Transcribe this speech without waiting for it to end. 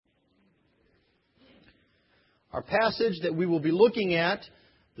Our passage that we will be looking at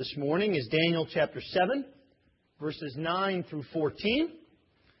this morning is Daniel chapter 7, verses 9 through 14.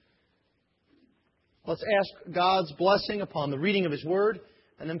 Let's ask God's blessing upon the reading of His Word,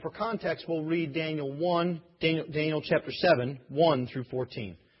 and then for context we'll read Daniel chapter 7, 1 through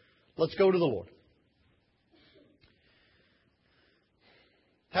 14. Let's go to the Lord.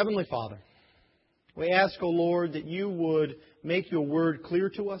 Heavenly Father, we ask, O Lord, that You would make Your Word clear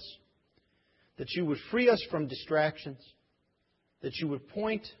to us, that You would free us from distractions, that You would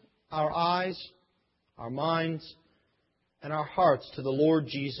point our eyes, our minds, and our hearts to the Lord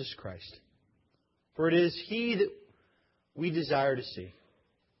Jesus Christ. For it is He that we desire to see.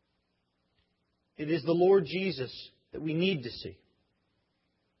 It is the Lord Jesus that we need to see.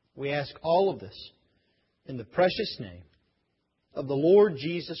 We ask all of this in the precious name of the Lord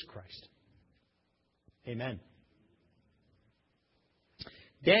Jesus Christ. Amen.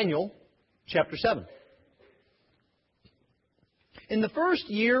 Daniel chapter 7. In the first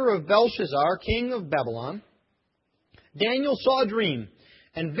year of Belshazzar, king of Babylon, Daniel saw a dream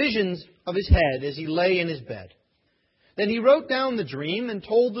and visions of his head as he lay in his bed. Then he wrote down the dream and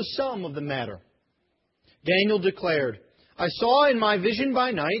told the sum of the matter. Daniel declared, I saw in my vision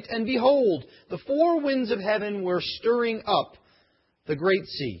by night, and behold, the four winds of heaven were stirring up the great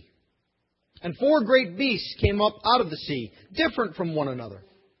sea. And four great beasts came up out of the sea, different from one another.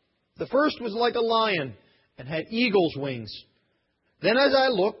 The first was like a lion, and had eagle's wings. Then as I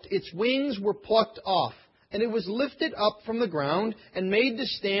looked, its wings were plucked off, and it was lifted up from the ground, and made to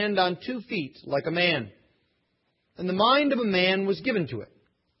stand on 2 feet, like a man. And the mind of a man was given to it.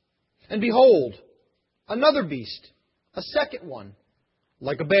 And behold, another beast, a second one,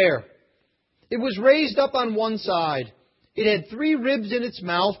 like a bear. It was raised up on one side. It had 3 ribs in its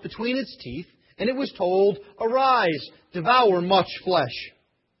mouth between its teeth, and it was told, Arise, devour much flesh.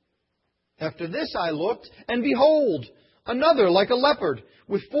 After this I looked, and behold, another like a leopard,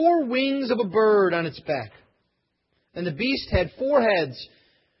 with 4 wings of a bird on its back. And the beast had 4 heads,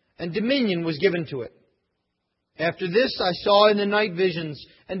 and dominion was given to it. After this I saw in the night visions,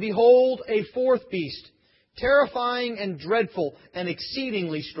 and behold, a 4th beast, terrifying and dreadful and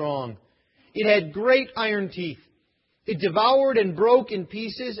exceedingly strong. It had great iron teeth. It devoured and broke in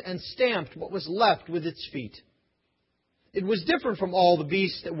pieces and stamped what was left with its feet. It was different from all the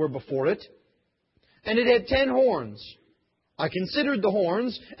beasts that were before it. And it had 10 horns. I considered the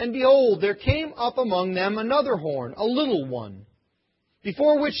horns, and behold, there came up among them another horn, a little one,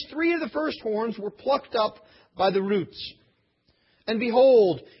 before which 3 of the first horns were plucked up by the roots. And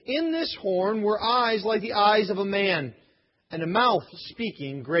behold, in this horn were eyes like the eyes of a man, and a mouth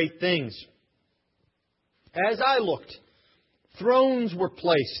speaking great things. As I looked, thrones were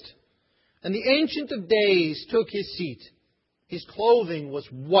placed, and the Ancient of Days took his seat. His clothing was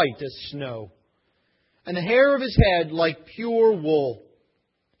white as snow, and the hair of his head like pure wool.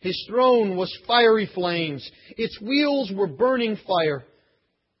 His throne was fiery flames. Its wheels were burning fire.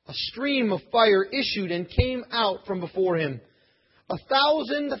 A stream of fire issued and came out from before him.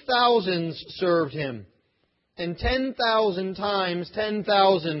 1,000 thousands served him, and 10,000 times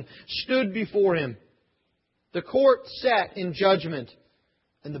 10,000 stood before him. The court sat in judgment,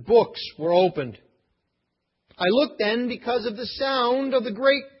 and the books were opened. I looked then because of the sound of the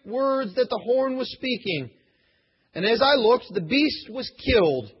great words that the horn was speaking. And as I looked, the beast was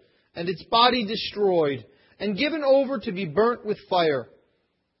killed, and its body destroyed, and given over to be burnt with fire.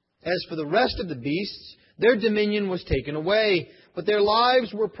 As for the rest of the beasts, their dominion was taken away, but their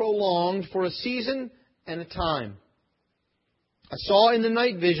lives were prolonged for a season and a time. I saw in the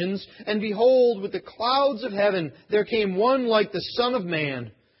night visions, and behold, with the clouds of heaven there came one like the Son of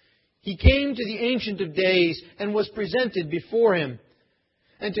Man. He came to the Ancient of Days, and was presented before Him.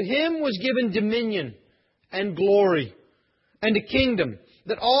 And to Him was given dominion, and glory, and a kingdom,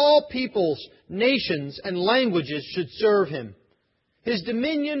 that all peoples, nations, and languages should serve Him. His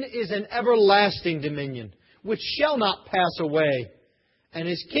dominion is an everlasting dominion, which shall not pass away, and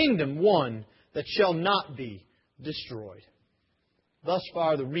His kingdom one that shall not be destroyed. Thus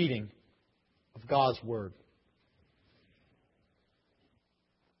far the reading of God's Word.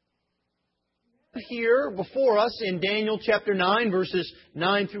 Here before us in Daniel chapter 9, verses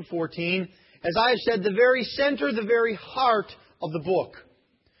 9 through 14, as I have said, the very center, the very heart of the book.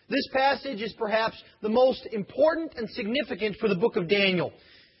 This passage is perhaps the most important and significant for the book of Daniel.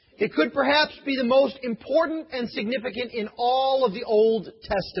 It could perhaps be the most important and significant in all of the Old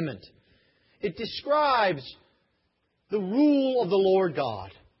Testament. It describes the rule of the Lord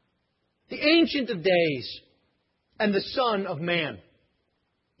God, the Ancient of Days, and the Son of Man.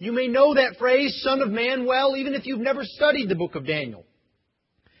 You may know that phrase, Son of Man, well, even if you've never studied the book of Daniel.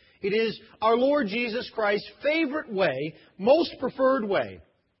 It is our Lord Jesus Christ's favorite way, most preferred way,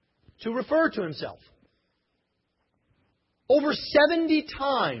 to refer to Himself. Over 70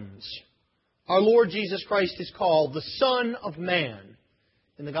 times, our Lord Jesus Christ is called the Son of Man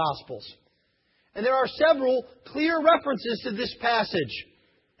in the Gospels. And there are several clear references to this passage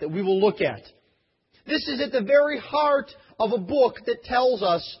that we will look at. This is at the very heart of a book that tells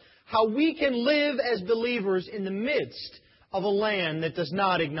us how we can live as believers in the midst of a land that does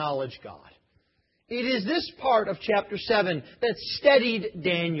not acknowledge God. It is this part of chapter 7 that steadied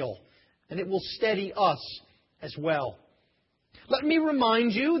Daniel, and it will steady us as well. Let me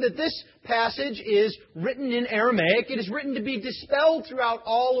remind you that this passage is written in Aramaic. It is written to be dispelled throughout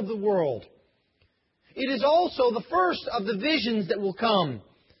all of the world. It is also the first of the visions that will come.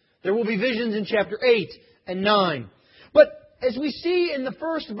 There will be visions in chapter 8 and 9. But as we see in the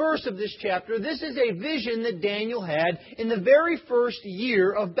first verse of this chapter, this is a vision that Daniel had in the very first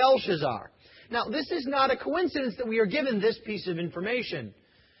year of Belshazzar. Now, this is not a coincidence that we are given this piece of information,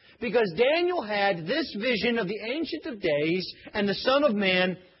 because Daniel had this vision of the Ancient of Days and the Son of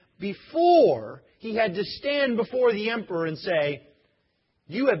Man before he had to stand before the emperor and say,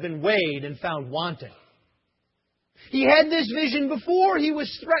 "You have been weighed and found wanting." He had this vision before he was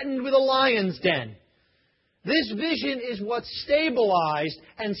threatened with a lion's den. This vision is what stabilized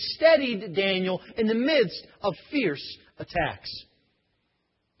and steadied Daniel in the midst of fierce attacks.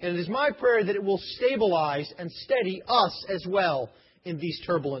 And it is my prayer that it will stabilize and steady us as well in these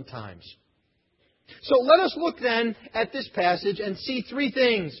turbulent times. So let us look then at this passage and see three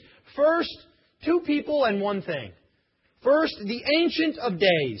things. First, two people and one thing. First, the Ancient of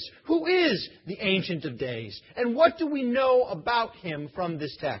Days. Who is the Ancient of Days? And what do we know about Him from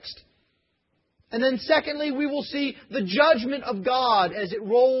this text? And then secondly, we will see the judgment of God as it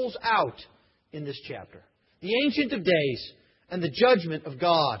rolls out in this chapter. The Ancient of Days and the judgment of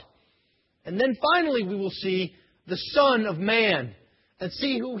God. And then finally, we will see the Son of Man and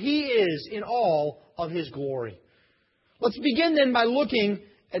see who He is in all of His glory. Let's begin then by looking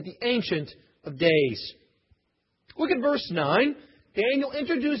at the Ancient of Days. Look at verse 9. Daniel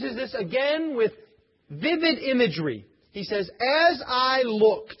introduces this again with vivid imagery. He says, "As I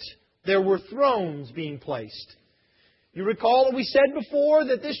looked, there were thrones being placed." You recall that we said before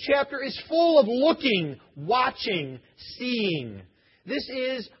that this chapter is full of looking, watching, seeing. This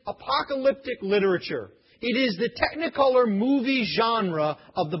is apocalyptic literature. It is the Technicolor movie genre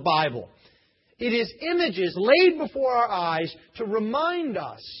of the Bible. It is images laid before our eyes to remind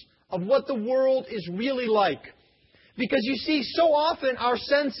us of what the world is really like. Because you see, so often our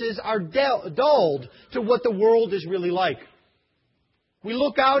senses are dulled to what the world is really like. We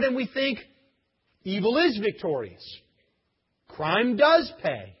look out and we think, evil is victorious. Crime does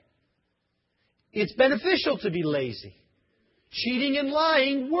pay. It's beneficial to be lazy. Cheating and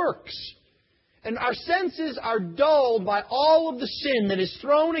lying works. And our senses are dulled by all of the sin that is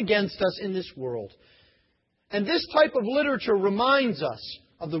thrown against us in this world. And this type of literature reminds us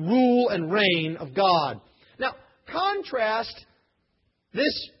of the rule and reign of God. Now, contrast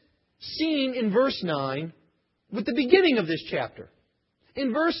this scene in verse 9 with the beginning of this chapter.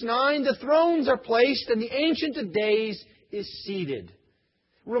 In verse 9, the thrones are placed and the Ancient of Days is seated.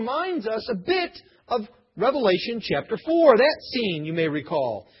 Reminds us a bit of Revelation chapter 4, that scene you may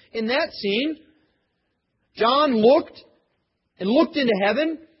recall. In that scene, John looked into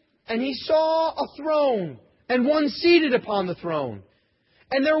heaven, and he saw a throne, and one seated upon the throne.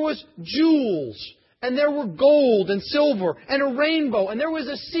 And there was jewels, and there were gold and silver, and a rainbow, and there was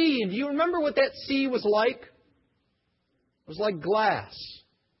a sea. And do you remember what that sea was like? It was like glass.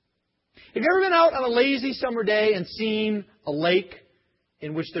 Have you ever been out on a lazy summer day and seen a lake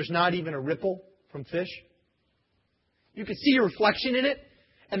in which there's not even a ripple from fish? You can see your reflection in it,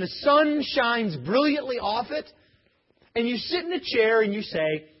 and the sun shines brilliantly off it, and you sit in a chair and you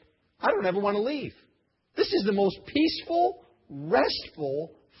say, "I don't ever want to leave. This is the most peaceful,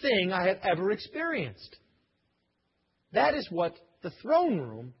 restful thing I have ever experienced." That is what the throne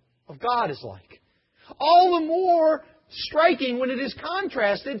room of God is like. All the more striking when it is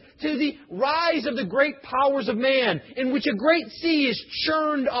contrasted to the rise of the great powers of man, in which a great sea is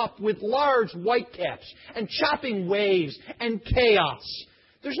churned up with large whitecaps and chopping waves and chaos.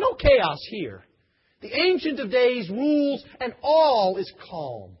 There's no chaos here. The Ancient of Days rules, and all is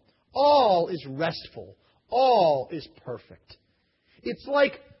calm. All is restful. All is perfect. It's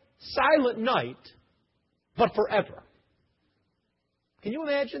like silent night, but forever. Can you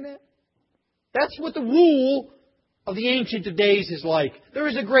imagine that? That's what the rule of the Ancient of Days is like. There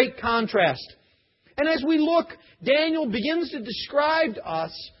is a great contrast. And as we look, Daniel begins to describe to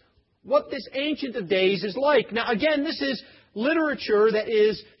us what this Ancient of Days is like. Now, again, this is literature that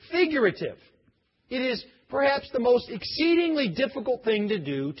is figurative. It is perhaps the most exceedingly difficult thing to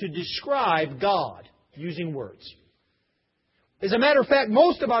do to describe God using words. As a matter of fact,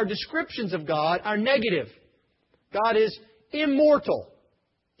 most of our descriptions of God are negative. God is immortal.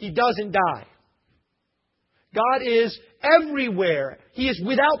 He doesn't die. God is everywhere. He is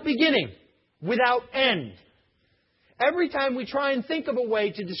without beginning, without end. Every time we try and think of a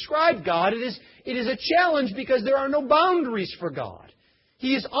way to describe God, it is a challenge because there are no boundaries for God.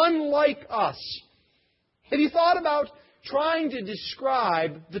 He is unlike us. Have you thought about trying to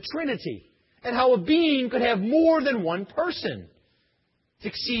describe the Trinity and how a being could have more than one person? It's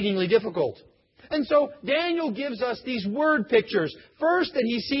exceedingly difficult. And so Daniel gives us these word pictures. First, that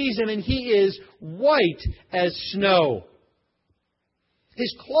he sees Him and He is white as snow.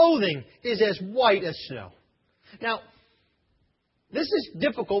 His clothing is as white as snow. Now, this is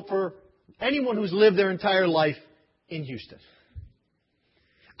difficult for anyone who's lived their entire life in Houston.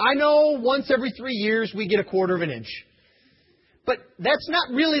 I know once every 3 years we get a quarter of an inch. But that's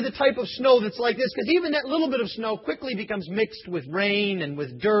not really the type of snow that's like this, because even that little bit of snow quickly becomes mixed with rain and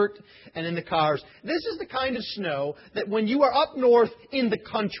with dirt and in the cars. This is the kind of snow that when you are up north in the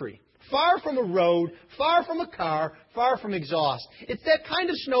country, far from a road, far from a car, far from exhaust, it's that kind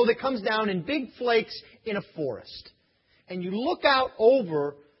of snow that comes down in big flakes in a forest. And you look out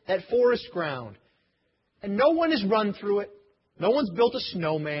over that forest ground, and no one has run through it. No one's built a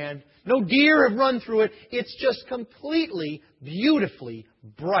snowman. No deer have run through it. It's just completely, beautifully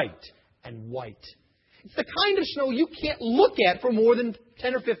bright and white. It's the kind of snow you can't look at for more than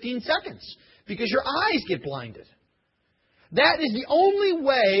 10 or 15 seconds because your eyes get blinded. That is the only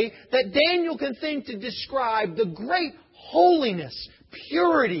way that Daniel can think to describe the great holiness,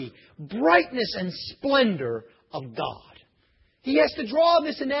 purity, brightness, and splendor of God. He has to draw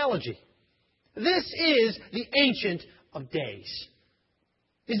this analogy. This is the Ancient of Days.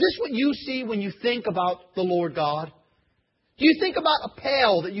 Is this what you see when you think about the Lord God? Do you think about a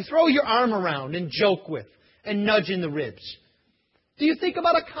pal that you throw your arm around and joke with and nudge in the ribs? Do you think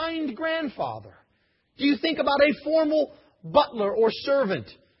about a kind grandfather? Do you think about a formal butler or servant?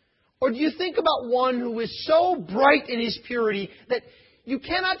 Or do you think about one who is so bright in his purity that you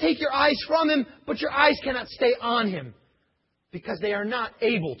cannot take your eyes from him, but your eyes cannot stay on him because they are not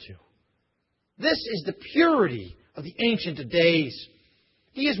able to? This is the purity of the Ancient of Days.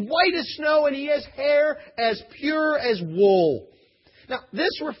 He is white as snow and He has hair as pure as wool. Now,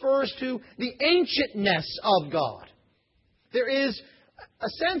 this refers to the ancientness of God. There is a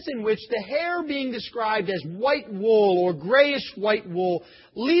sense in which the hair being described as white wool or grayish white wool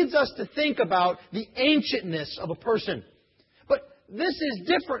leads us to think about the ancientness of a person. But this is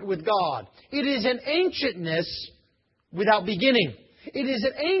different with God. It is an ancientness without beginning. It is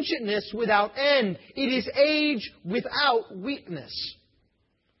an ancientness without end. It is age without weakness.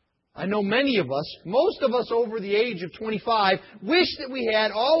 I know many of us, most of us over the age of 25, wish that we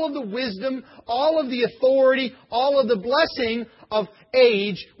had all of the wisdom, all of the authority, all of the blessing of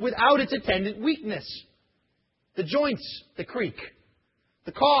age without its attendant weakness. The joints that creak,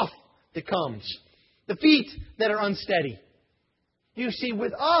 the cough that comes, the feet that are unsteady. You see,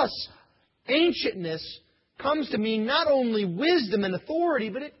 with us, ancientness comes to mean not only wisdom and authority,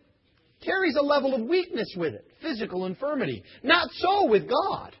 but it carries a level of weakness with it, physical infirmity. Not so with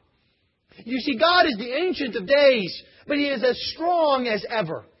God. You see, God is the Ancient of Days, but He is as strong as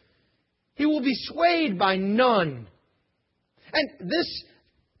ever. He will be swayed by none. And this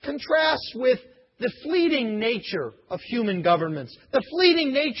contrasts with the fleeting nature of human governments, the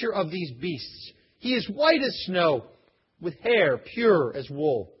fleeting nature of these beasts. He is white as snow, with hair pure as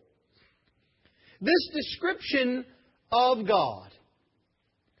wool. This description of God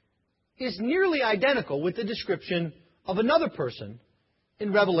is nearly identical with the description of another person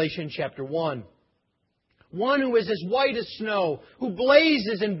in Revelation chapter 1. One who is as white as snow, who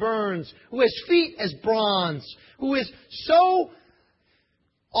blazes and burns, who has feet as bronze, who is so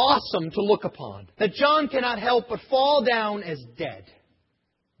awesome to look upon that John cannot help but fall down as dead.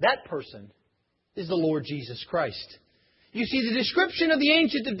 That person is the Lord Jesus Christ. You see, the description of the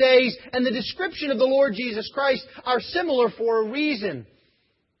Ancient of Days and the description of the Lord Jesus Christ are similar for a reason.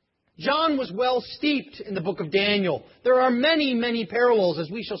 John was well steeped in the book of Daniel. There are many, many parallels, as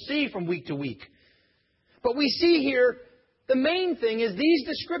we shall see from week to week. But we see here, the main thing is these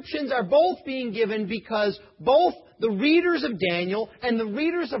descriptions are both being given because both the readers of Daniel and the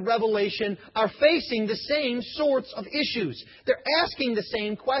readers of Revelation are facing the same sorts of issues. They're asking the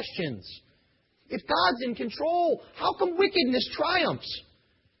same questions. If God's in control, how come wickedness triumphs?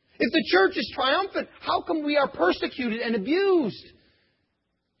 If the church is triumphant, how come we are persecuted and abused?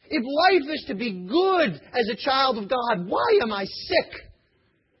 If life is to be good as a child of God, why am I sick?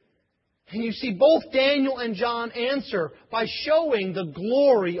 And you see both Daniel and John answer by showing the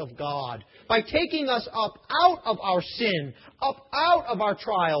glory of God, by taking us up out of our sin, up out of our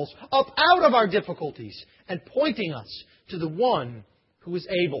trials, up out of our difficulties, and pointing us to the one who is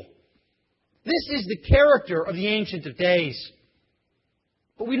able. This is the character of the Ancient of Days.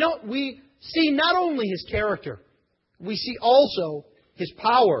 But we see not only His character, we see also His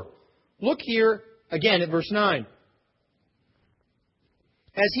power. Look here again at verse 9.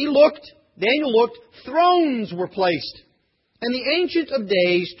 As Daniel looked, thrones were placed, and the Ancient of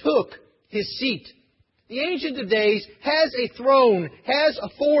Days took His seat. The Ancient of Days has a throne, has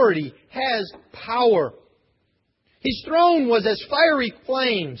authority, has power. His throne was as fiery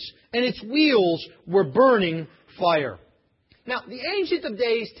flames, and its wheels were burning fire. Now, the Ancient of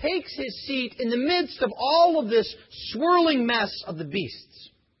Days takes His seat in the midst of all of this swirling mess of the beasts.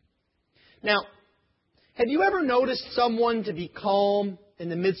 Now, have you ever noticed someone to be calm in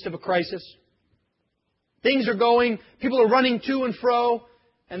the midst of a crisis? Things are going, people are running to and fro,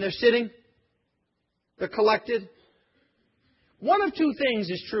 and they're sitting. They're collected. One of two things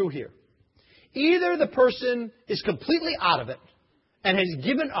is true here. Either the person is completely out of it and has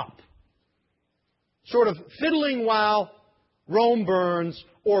given up, sort of fiddling while Rome burns,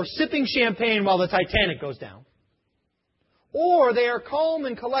 or sipping champagne while the Titanic goes down. Or they are calm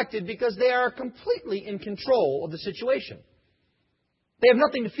and collected because they are completely in control of the situation. They have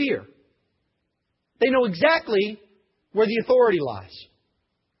nothing to fear. They know exactly where the authority lies.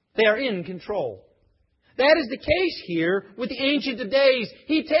 They are in control. That is the case here with the Ancient of Days.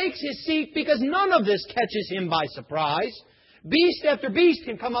 He takes His seat because none of this catches Him by surprise. Beast after beast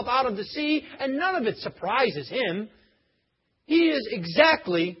can come up out of the sea, and none of it surprises Him. He is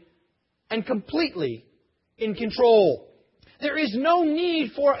exactly and completely in control. There is no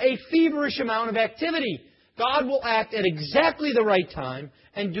need for a feverish amount of activity. God will act at exactly the right time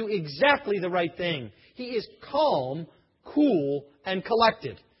and do exactly the right thing. He is calm, cool, and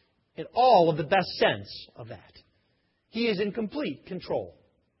collected in all of the best sense of that. He is in complete control.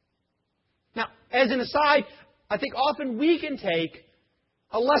 Now, as an aside, I think often we can take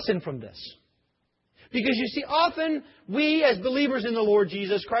a lesson from this. Because you see, often we as believers in the Lord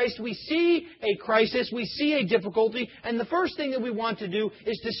Jesus Christ, we see a crisis, we see a difficulty, and the first thing that we want to do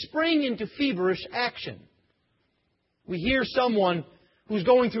is to spring into feverish action. We hear someone who's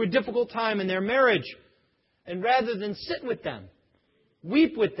going through a difficult time in their marriage, and rather than sit with them,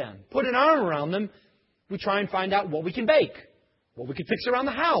 weep with them, put an arm around them, we try and find out what we can bake, what we can fix around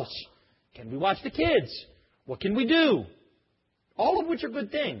the house. Can we watch the kids? What can we do? All of which are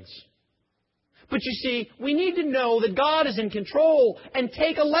good things. But you see, we need to know that God is in control and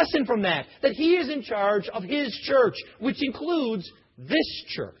take a lesson from that. That He is in charge of His church, which includes this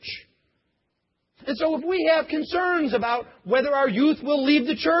church. And so if we have concerns about whether our youth will leave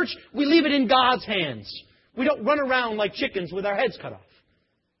the church, we leave it in God's hands. We don't run around like chickens with our heads cut off.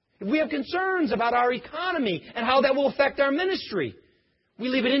 If we have concerns about our economy and how that will affect our ministry, we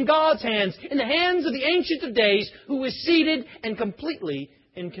leave it in God's hands, in the hands of the Ancient of Days, who is seated and completely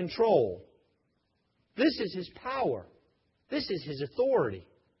in control. This is His power. This is His authority.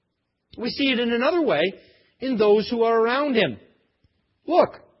 We see it in another way in those who are around Him.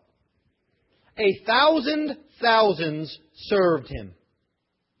 Look, 1,000 thousands served Him,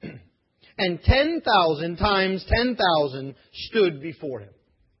 and 10,000 times 10,000 stood before Him.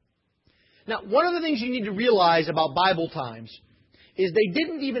 Now, one of the things you need to realize about Bible times is they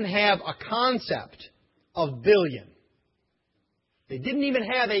didn't even have a concept of billion. They didn't even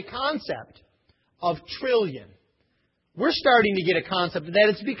have a concept of trillion. We're starting to get a concept of that.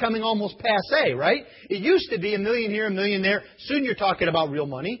 It's becoming almost passé, right? It used to be a million here, a million there. Soon you're talking about real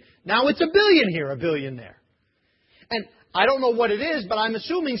money. Now it's a billion here, a billion there. And I don't know what it is, but I'm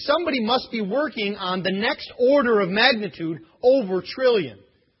assuming somebody must be working on the next order of magnitude over trillion.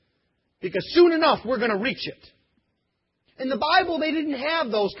 Because soon enough, we're going to reach it. In the Bible, they didn't have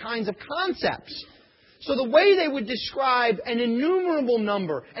those kinds of concepts. So the way they would describe an innumerable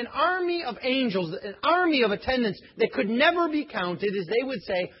number, an army of angels, an army of attendants that could never be counted, is they would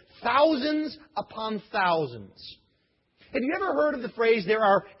say thousands upon thousands. Have you ever heard of the phrase, there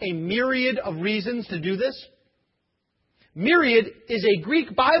are a myriad of reasons to do this? Myriad is a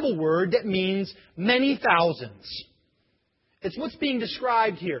Greek Bible word that means many thousands. It's what's being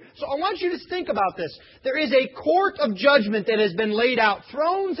described here. So I want you to think about this. There is a court of judgment that has been laid out.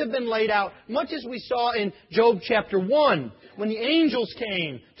 Thrones have been laid out, much as we saw in Job chapter 1, when the angels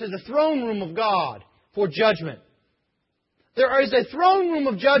came to the throne room of God for judgment. There is a throne room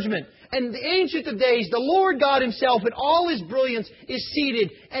of judgment. And the Ancient of Days, the Lord God Himself in all His brilliance is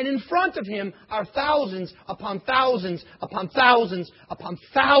seated. And in front of Him are thousands upon thousands upon thousands upon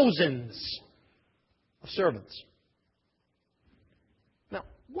thousands of servants. Now,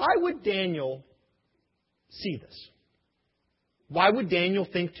 why would Daniel see this? Why would Daniel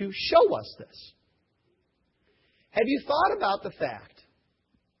think to show us this? Have you thought about the fact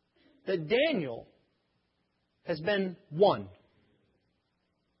that Daniel has been one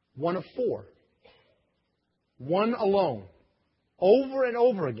of four, one alone, over and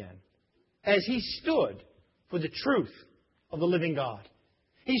over again, as he stood for the truth of the living God?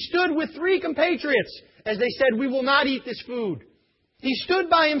 He stood with three compatriots as they said, "We will not eat this food." He stood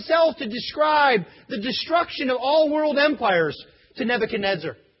by himself to describe the destruction of all world empires to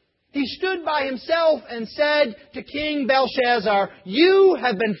Nebuchadnezzar. He stood by himself and said to King Belshazzar, "You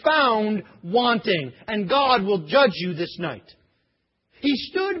have been found wanting, and God will judge you this night." He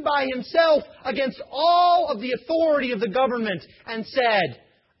stood by himself against all of the authority of the government and said,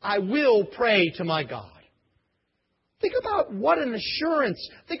 "I will pray to my God." Think about what an assurance.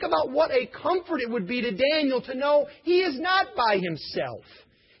 Think about what a comfort it would be to Daniel to know he is not by himself.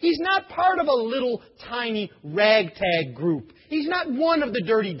 He's not part of a little tiny ragtag group. He's not one of the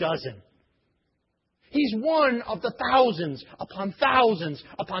dirty dozen. He's one of the thousands upon thousands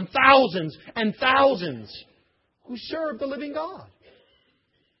upon thousands and thousands who serve the living God.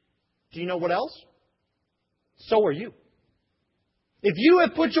 Do you know what else? So are you. If you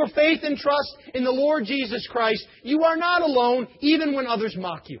have put your faith and trust in the Lord Jesus Christ, you are not alone even when others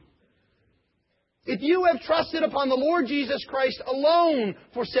mock you. If you have trusted upon the Lord Jesus Christ alone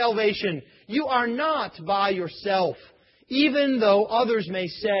for salvation, you are not by yourself, even though others may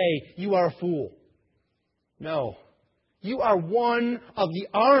say you are a fool. No, you are one of the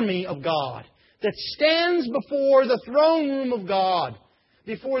army of God that stands before the throne room of God,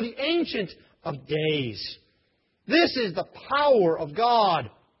 before the Ancient of Days. This is the power of God.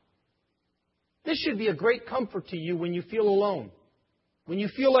 This should be a great comfort to you when you feel alone. When you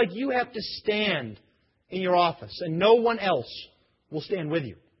feel like you have to stand in your office and no one else will stand with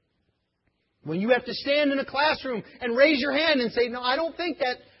you. When you have to stand in a classroom and raise your hand and say, "No, I don't think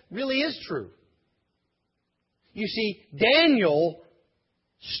that really is true." You see, Daniel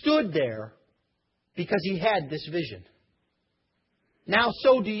stood there because he had this vision. Now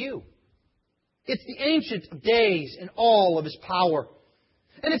so do you. It's the Ancient of Days in all of His power.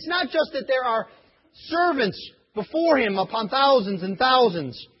 And it's not just that there are servants before Him upon thousands and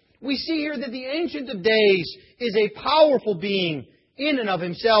thousands. We see here that the Ancient of Days is a powerful being in and of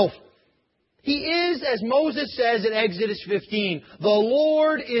Himself. He is, as Moses says in Exodus 15, the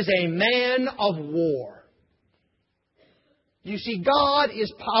Lord is a man of war. You see, God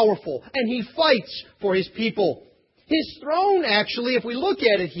is powerful, and He fights for His people. His throne, actually, if we look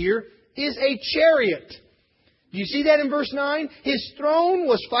at it here, is a chariot. Do you see that in verse 9? His throne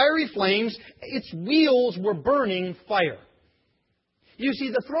was fiery flames. Its wheels were burning fire. You see,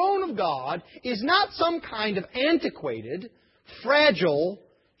 the throne of God is not some kind of antiquated, fragile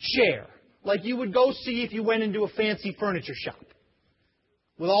chair like you would go see if you went into a fancy furniture shop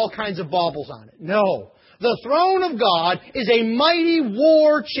with all kinds of baubles on it. No. The throne of God is a mighty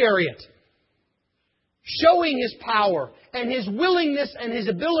war chariot, showing His power and His willingness and His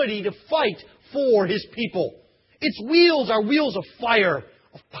ability to fight for His people. Its wheels are wheels of fire,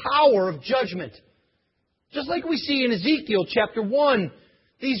 of power, of judgment. Just like we see in Ezekiel chapter 1,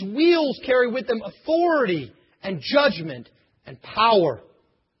 these wheels carry with them authority and judgment and power.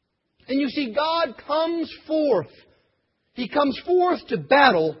 And you see, God comes forth. He comes forth to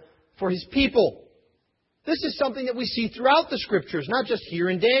battle for His people. This is something that we see throughout the Scriptures, not just here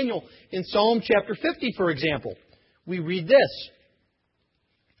in Daniel. In Psalm chapter 50, for example, we read this.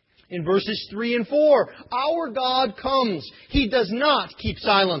 In verses 3 and 4, our God comes. He does not keep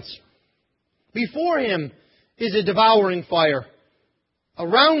silence. Before Him is a devouring fire.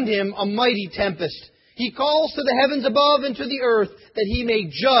 Around Him a mighty tempest. He calls to the heavens above and to the earth that He may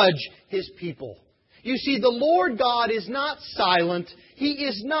judge His people. You see, the Lord God is not silent. He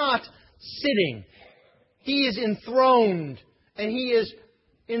is not sitting. He is enthroned. And He is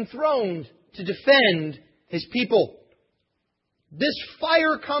enthroned to defend His people. This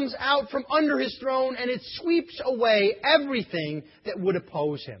fire comes out from under His throne and it sweeps away everything that would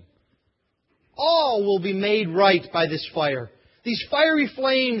oppose Him. All will be made right by this fire. These fiery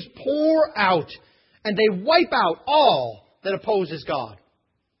flames pour out and they wipe out all that opposes God.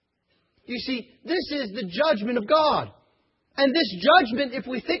 You see, this is the judgment of God. And this judgment, if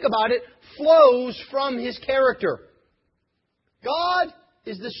we think about it, flows from His character. God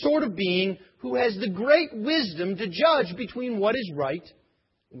is the sort of being who has the great wisdom to judge between what is right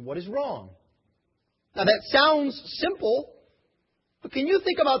and what is wrong. Now that sounds simple, but can you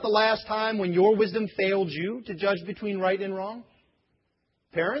think about the last time when your wisdom failed you to judge between right and wrong?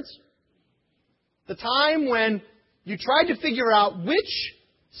 Parents? The time when you tried to figure out which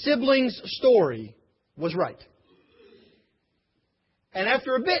sibling's story was right. And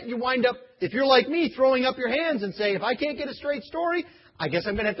after a bit, you wind up, if you're like me, throwing up your hands and say, if I can't get a straight story, I guess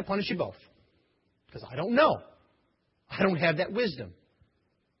I'm going to have to punish you both. Because I don't know. I don't have that wisdom.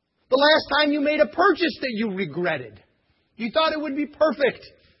 The last time you made a purchase that you regretted. You thought it would be perfect.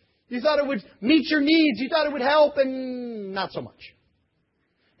 You thought it would meet your needs. You thought it would help, and not so much.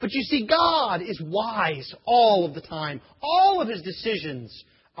 But you see, God is wise all of the time. All of His decisions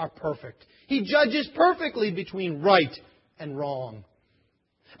are perfect. He judges perfectly between right and wrong.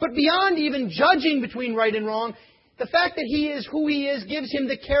 But beyond even judging between right and wrong, the fact that He is who He is gives Him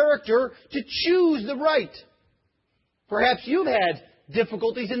the character to choose the right. Perhaps you've had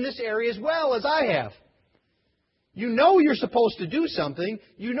difficulties in this area as well as I have. You know you're supposed to do something.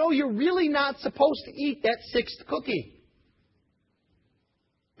 You know you're really not supposed to eat that sixth cookie.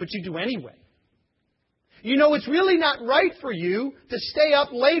 But you do anyway. You know it's really not right for you to stay up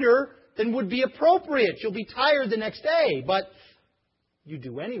later than would be appropriate. You'll be tired the next day, but you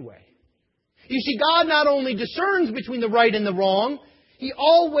do anyway. You see, God not only discerns between the right and the wrong, He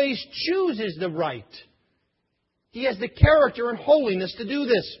always chooses the right. He has the character and holiness to do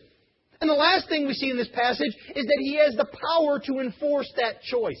this. And the last thing we see in this passage is that He has the power to enforce that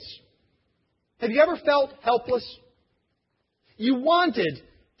choice. Have you ever felt helpless? You wanted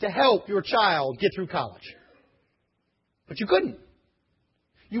to help your child get through college, but you couldn't.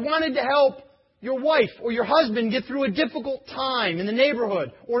 You wanted to help your wife or your husband get through a difficult time in the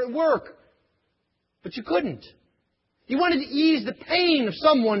neighborhood or at work, but you couldn't. You wanted to ease the pain of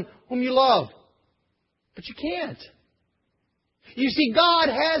someone whom you love, but you can't. You see, God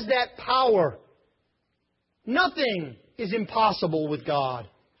has that power. Nothing is impossible with God.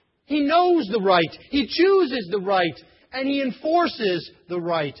 He knows the right. He chooses the right. And He enforces the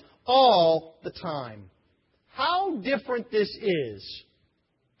right all the time. How different this is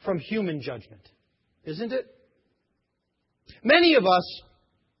from human judgment, isn't it? Many of us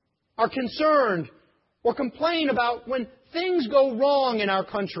are concerned or complain about when things go wrong in our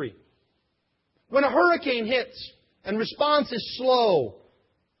country. When a hurricane hits and response is slow,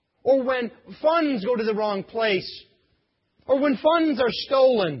 or when funds go to the wrong place, or when funds are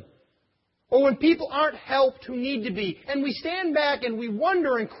stolen, or when people aren't helped who need to be. And we stand back and we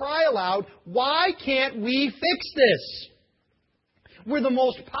wonder and cry aloud, why can't we fix this? We're the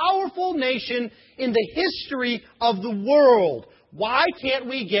most powerful nation in the history of the world. Why can't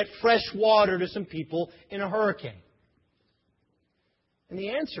we get fresh water to some people in a hurricane? And the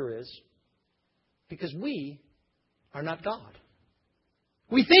answer is, because we are not God.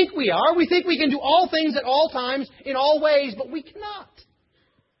 We think we are. We think we can do all things at all times, in all ways, but we cannot.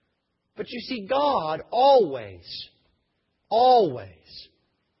 But you see, God always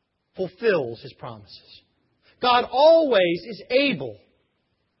fulfills His promises. God always is able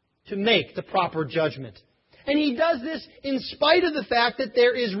to make the proper judgment. And He does this in spite of the fact that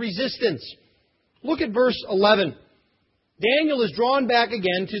there is resistance. Look at verse 11. Daniel is drawn back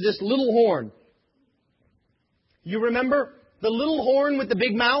again to this little horn. You remember the little horn with the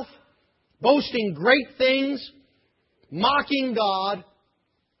big mouth? Boasting great things, mocking God.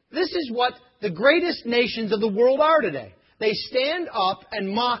 This is what the greatest nations of the world are today. They stand up and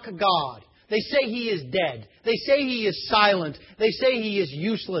mock God. They say He is dead. They say He is silent. They say He is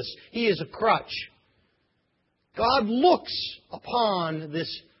useless. He is a crutch. God looks upon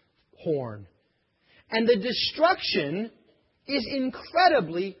this horn. And the destruction is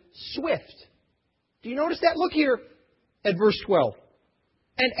incredibly swift. Do you notice that? Look here at verse 12.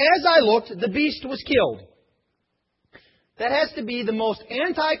 And as I looked, the beast was killed. That has to be the most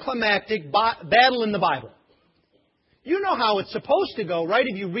anticlimactic battle in the Bible. You know how it's supposed to go, right?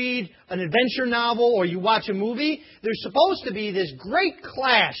 If you read an adventure novel or you watch a movie, there's supposed to be this great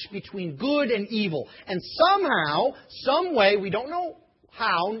clash between good and evil. And somehow, some way, we don't know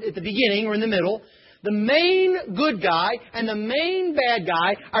how, at the beginning or in the middle, the main good guy and the main bad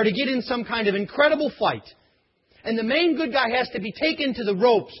guy are to get in some kind of incredible fight. And the main good guy has to be taken to the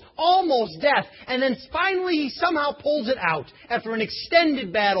ropes, almost death. And then finally he somehow pulls it out after an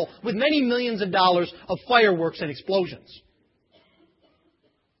extended battle with many millions of dollars of fireworks and explosions.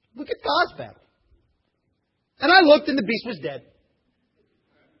 Look at God's battle. And I looked and the beast was dead.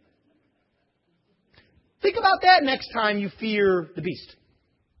 Think about that next time you fear the beast.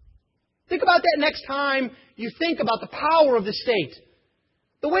 Think about that next time you think about the power of the state.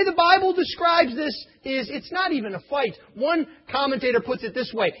 The way the Bible describes this is it's not even a fight. One commentator puts it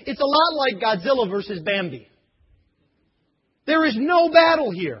this way. It's a lot like Godzilla versus Bambi. There is no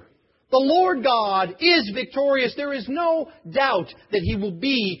battle here. The Lord God is victorious. There is no doubt that He will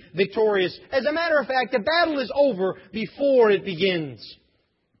be victorious. As a matter of fact, the battle is over before it begins.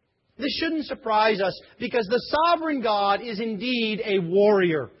 This shouldn't surprise us because the sovereign God is indeed a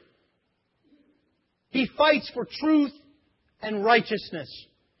warrior. He fights for truth and righteousness.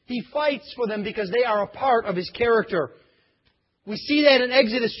 He fights for them because they are a part of His character. We see that in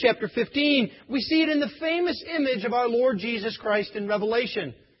Exodus chapter 15. We see it in the famous image of our Lord Jesus Christ in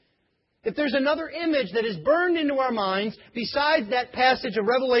Revelation. If there's another image that is burned into our minds besides that passage of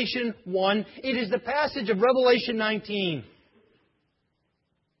Revelation 1, it is the passage of Revelation 19.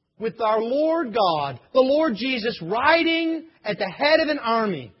 With our Lord God, the Lord Jesus, riding at the head of an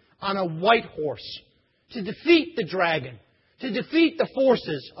army on a white horse to defeat the dragon, to defeat the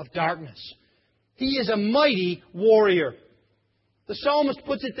forces of darkness. He is a mighty warrior. The psalmist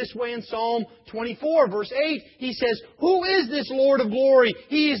puts it this way in Psalm 24, verse 8. He says, "Who is this Lord of glory?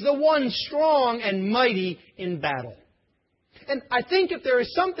 He is the one strong and mighty in battle." And I think if there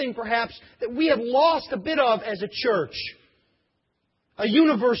is something perhaps that we have lost a bit of as a church, a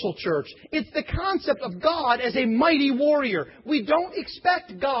universal church, it's the concept of God as a mighty warrior. We don't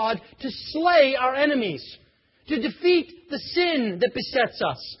expect God to slay our enemies, to defeat the sin that besets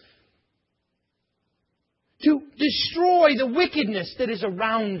us, to destroy the wickedness that is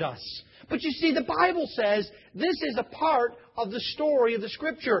around us. But you see, the Bible says this is a part of the story of the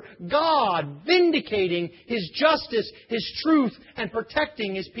Scripture. God vindicating His justice, His truth, and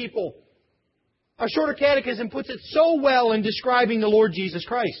protecting His people. Our Shorter Catechism puts it so well in describing the Lord Jesus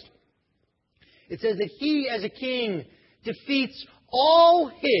Christ. It says that He, as a king, defeats all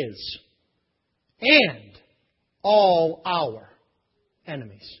His and all our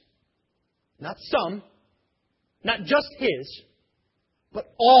enemies. Not some. Not just His,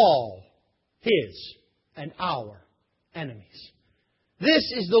 but all His and our enemies. This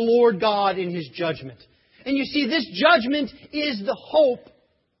is the Lord God in His judgment. And you see, this judgment is the hope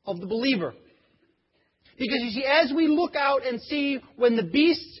of the believer. Because you see, as we look out and see when the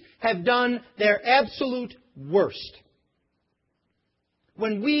beasts have done their absolute worst,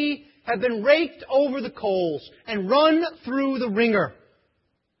 when we have been raked over the coals and run through the wringer,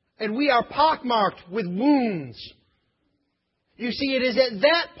 and we are pockmarked with wounds. You see, it is at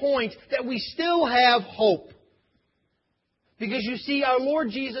that point that we still have hope. Because you see, our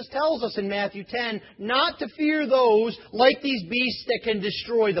Lord Jesus tells us in Matthew 10 not to fear those like these beasts that can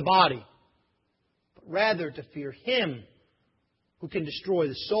destroy the body, but rather to fear Him who can destroy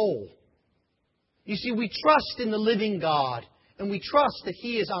the soul. You see, we trust in the living God, and we trust that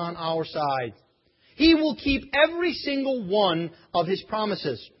He is on our side. He will keep every single one of His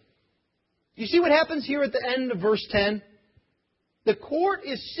promises. You see what happens here at the end of verse 10? The court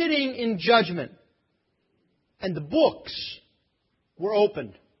is sitting in judgment, and the books were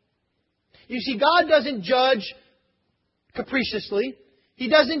opened. You see, God doesn't judge capriciously. He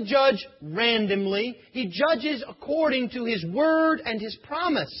doesn't judge randomly. He judges according to His word and His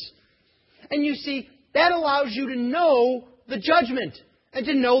promise. And you see, that allows you to know the judgment, and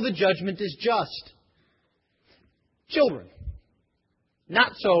to know the judgment is just. Children,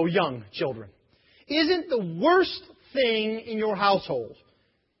 not so young children, isn't the worst thing in your household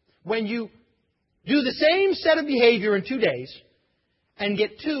when you do the same set of behavior in 2 days and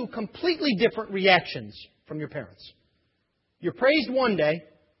get 2 completely different reactions from your parents? You're praised one day,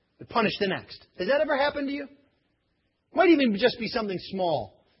 but punished the next. Has that ever happened to you? It might even just be something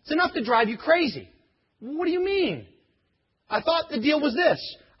small. It's enough to drive you crazy. What do you mean? I thought the deal was this.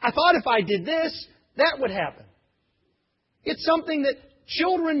 I thought if I did this, that would happen. It's something that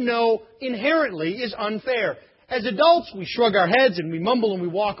children know inherently is unfair. As adults, we shrug our heads and we mumble and we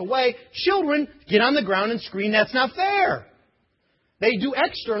walk away. Children get on the ground and scream, "That's not fair." They do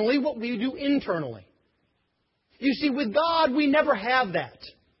externally what we do internally. You see, with God, we never have that.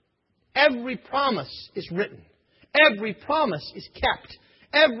 Every promise is written. Every promise is kept.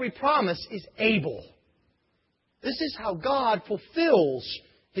 Every promise is able. This is how God fulfills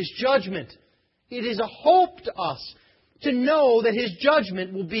His judgment. It is a hope to us to know that His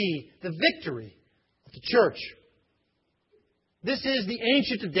judgment will be the victory of the church. This is the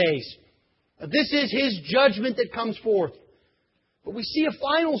Ancient of Days. This is His judgment that comes forth. But we see a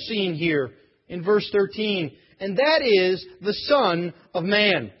final scene here in verse 13, and that is the Son of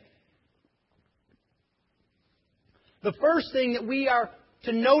Man. The first thing that we are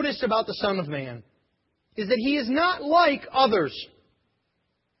to notice about the Son of Man is that He is not like others.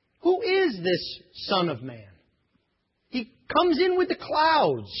 Who is this Son of Man? He comes in with the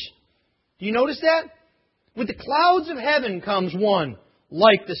clouds. Do you notice that? With the clouds of heaven comes one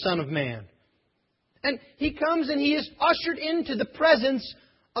like the Son of Man. And He comes and He is ushered into the presence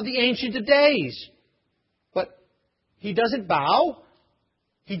of the Ancient of Days. But He doesn't bow.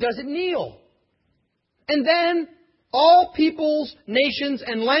 He doesn't kneel. And then all peoples, nations,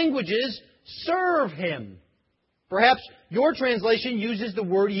 and languages serve Him. Perhaps your translation uses the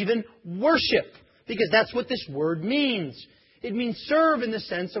word even worship, because that's what this word means. It means serve in the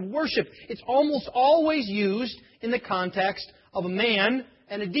sense of worship. It's almost always used in the context of a man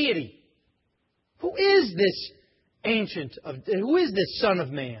and a deity. Who is this who is this Son of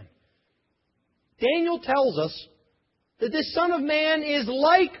Man? Daniel tells us that this Son of Man is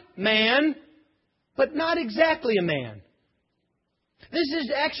like man, but not exactly a man. This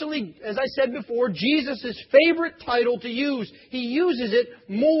is actually, as I said before, Jesus' favorite title to use. He uses it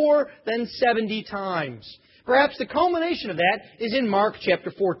more than 70 times. Perhaps the culmination of that is in Mark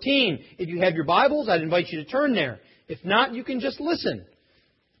chapter 14. If you have your Bibles, I'd invite you to turn there. If not, you can just listen.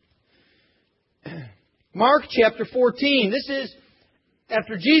 Mark chapter 14. This is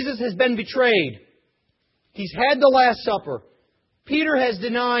after Jesus has been betrayed. He's had the Last Supper. Peter has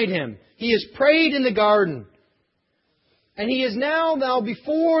denied Him. He has prayed in the garden. And He is now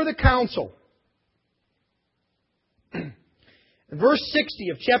before the council. Verse 60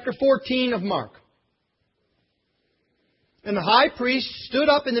 of chapter 14 of Mark. And the high priest stood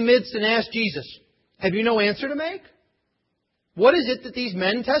up in the midst and asked Jesus, "Have you no answer to make? What is it that these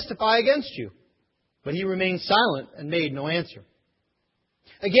men testify against you?" But He remained silent and made no answer.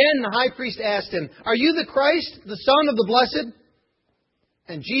 Again, the high priest asked Him, "Are you the Christ, the Son of the Blessed?"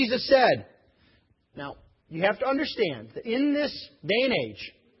 And Jesus said, now, you have to understand that in this day and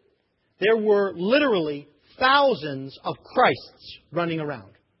age, there were literally thousands of Christs running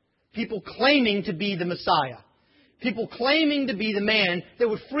around. People claiming to be the Messiah. People claiming to be the man that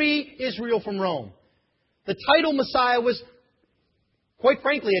would free Israel from Rome. The title Messiah was, quite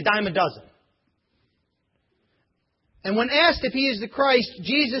frankly, a dime a dozen. And when asked if He is the Christ,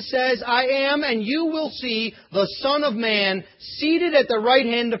 Jesus says, "I am, and you will see the Son of Man seated at the right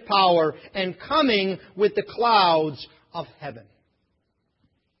hand of power and coming with the clouds of heaven."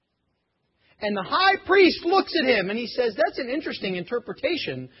 And the high priest looks at Him and he says, that's an interesting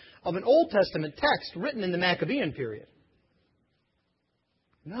interpretation of an Old Testament text written in the Maccabean period.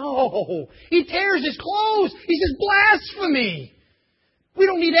 No, he tears his clothes. He says, "Blasphemy! We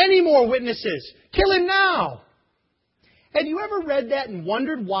don't need any more witnesses. Kill Him now." Have you ever read that and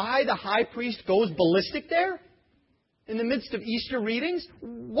wondered why the high priest goes ballistic there? In the midst of Easter readings?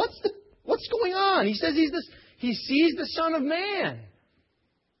 What's going on? He says he sees the Son of Man.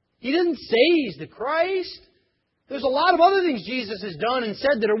 He didn't say He's the Christ. There's a lot of other things Jesus has done and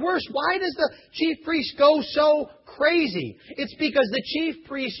said that are worse. Why does the chief priest go so crazy? It's because the chief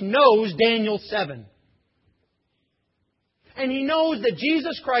priest knows Daniel 7. And he knows that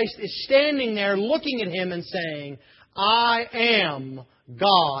Jesus Christ is standing there looking at him and saying, "I am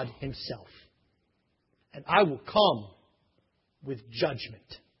God Himself, and I will come with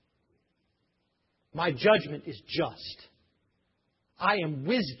judgment. My judgment is just. I am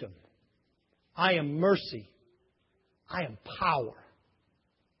wisdom. I am mercy. I am power."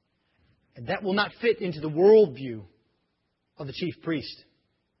 And that will not fit into the worldview of the chief priest.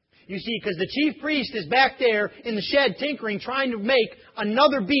 You see, because the chief priest is back there in the shed tinkering, trying to make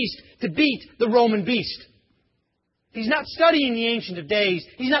another beast to beat the Roman beast. He's not studying the Ancient of Days.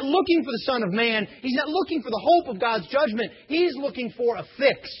 He's not looking for the Son of Man. He's not looking for the hope of God's judgment. He's looking for a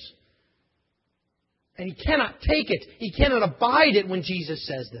fix. And he cannot take it. He cannot abide it when Jesus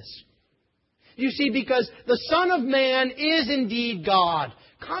says this. You see, because the Son of Man is indeed God.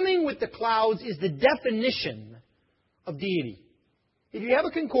 Coming with the clouds is the definition of deity. If you have a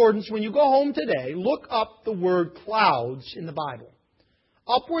concordance, when you go home today, look up the word clouds in the Bible.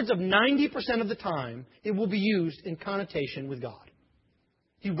 Upwards of 90% of the time, it will be used in connotation with God.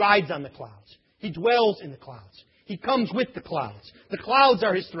 He rides on the clouds. He dwells in the clouds. He comes with the clouds. The clouds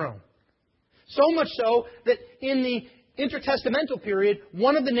are His throne. So much so that in the intertestamental period,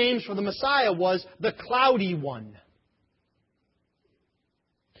 one of the names for the Messiah was the Cloudy One.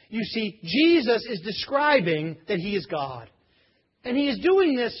 You see, Jesus is describing that He is God. And He is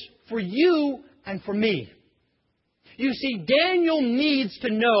doing this for you and for me. You see, Daniel needs to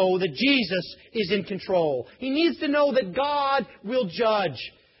know that Jesus is in control. He needs to know that God will judge.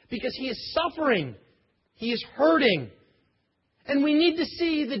 Because he is suffering. He is hurting. And we need to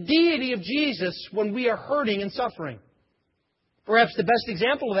see the deity of Jesus when we are hurting and suffering. Perhaps the best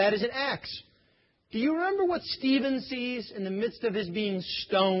example of that is in Acts. Do you remember what Stephen sees in the midst of his being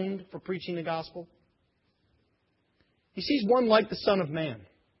stoned for preaching the gospel? He sees one like the Son of Man,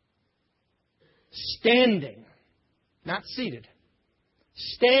 standing, not seated,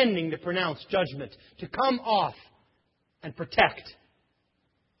 standing to pronounce judgment, to come off and protect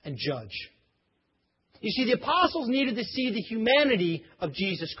and judge. You see, the apostles needed to see the humanity of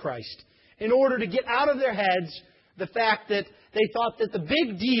Jesus Christ in order to get out of their heads the fact that they thought that the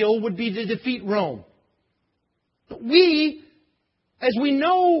big deal would be to defeat Rome. But we, as we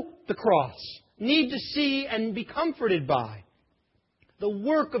know the cross, need to see and be comforted by the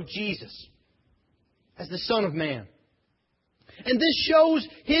work of Jesus as the Son of Man. And this shows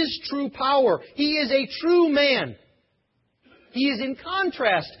His true power. He is a true man. He is in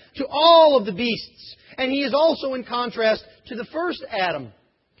contrast to all of the beasts. And He is also in contrast to the first Adam.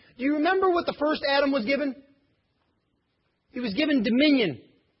 Do you remember what the first Adam was given? He was given dominion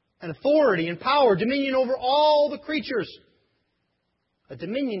and authority and power, dominion over all the creatures. A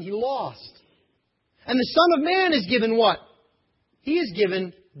dominion he lost. And the Son of Man is given what? He is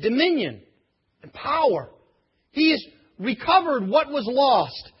given dominion and power. He has recovered what was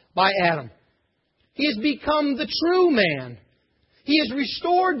lost by Adam. He has become the true man. He has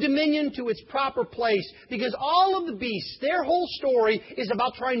restored dominion to its proper place, because all of the beasts, their whole story is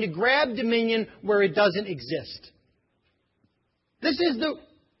about trying to grab dominion where it doesn't exist. This is the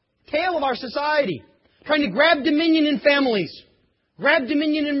tale of our society. Trying to grab dominion in families, grab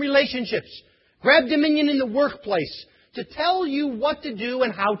dominion in relationships, grab dominion in the workplace, to tell you what to do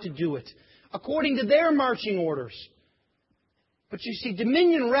and how to do it, according to their marching orders. But you see,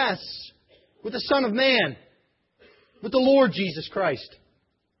 dominion rests with the Son of Man, with the Lord Jesus Christ.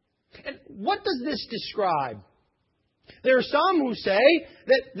 And what does this describe? There are some who say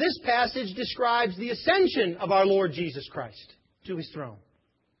that this passage describes the ascension of our Lord Jesus Christ to His throne.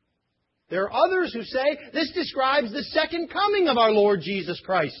 There are others who say this describes the second coming of our Lord Jesus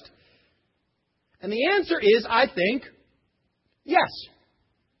Christ. And the answer is, I think, yes.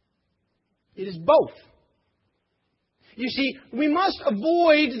 It is both. You see, we must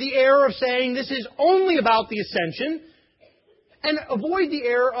avoid the error of saying this is only about the ascension, and avoid the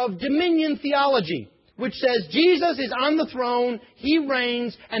error of dominion theology, which says Jesus is on the throne, He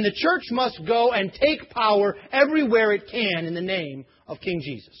reigns, and the church must go and take power everywhere it can in the name of King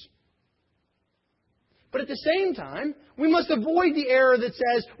Jesus. But at the same time, we must avoid the error that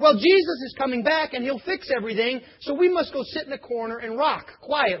says, well, Jesus is coming back and He'll fix everything, so we must go sit in a corner and rock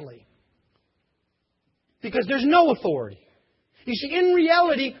quietly, because there's no authority. You see, in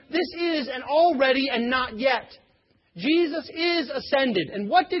reality, this is an already and not yet. Jesus is ascended. And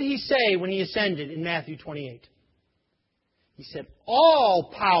what did He say when He ascended in Matthew 28? He said,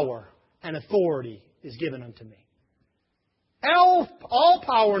 all power and authority is given unto me. All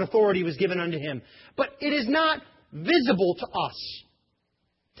power and authority was given unto Him. But it is not visible to us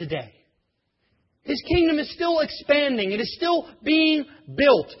today. His kingdom is still expanding. It is still being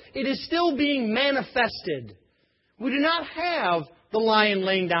built. It is still being manifested. We do not have the lion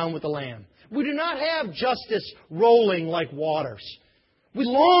laying down with the lamb. We do not have justice rolling like waters. We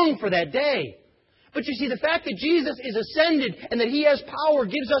long for that day. But you see, the fact that Jesus is ascended and that He has power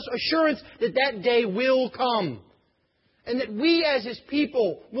gives us assurance that that day will come. And that we as His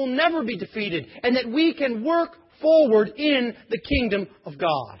people will never be defeated. And that we can work forward in the kingdom of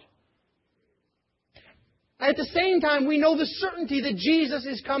God. At the same time, we know the certainty that Jesus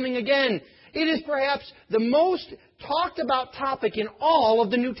is coming again. It is perhaps the most talked about topic in all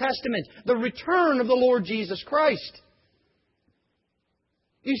of the New Testament, the return of the Lord Jesus Christ.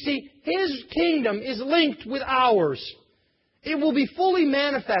 You see, His kingdom is linked with ours. It will be fully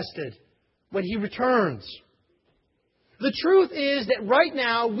manifested when He returns. The truth is that right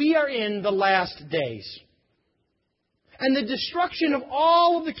now we are in the last days. And the destruction of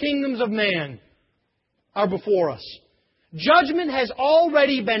all of the kingdoms of man are before us. Judgment has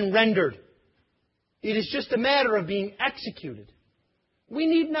already been rendered. It is just a matter of being executed. We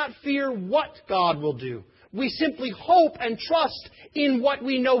need not fear what God will do. We simply hope and trust in what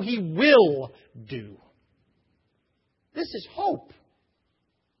we know He will do. This is hope.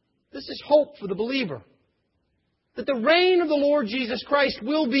 This is hope for the believer. That the reign of the Lord Jesus Christ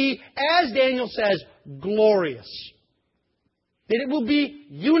will be, as Daniel says, glorious. That it will be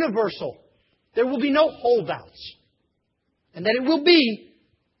universal. There will be no holdouts. And that it will be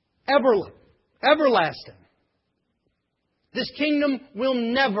everlasting. This kingdom will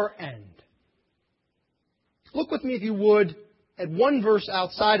never end. Look with me, if you would, at one verse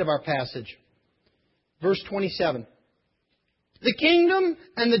outside of our passage. Verse 27. The kingdom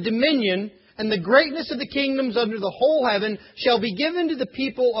and the dominion and the greatness of the kingdoms under the whole heaven shall be given to the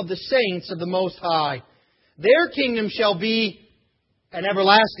people of the saints of the Most High. Their kingdom shall be an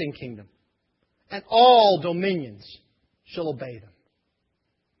everlasting kingdom, and all dominions shall obey them.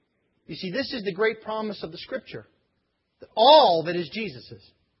 You see, this is the great promise of the Scripture. That all that is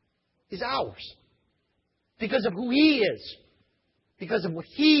Jesus's is ours. Because of who He is. Because of what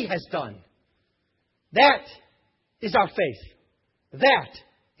He has done. That is our faith. That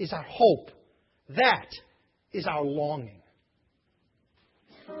is our hope. That is our longing.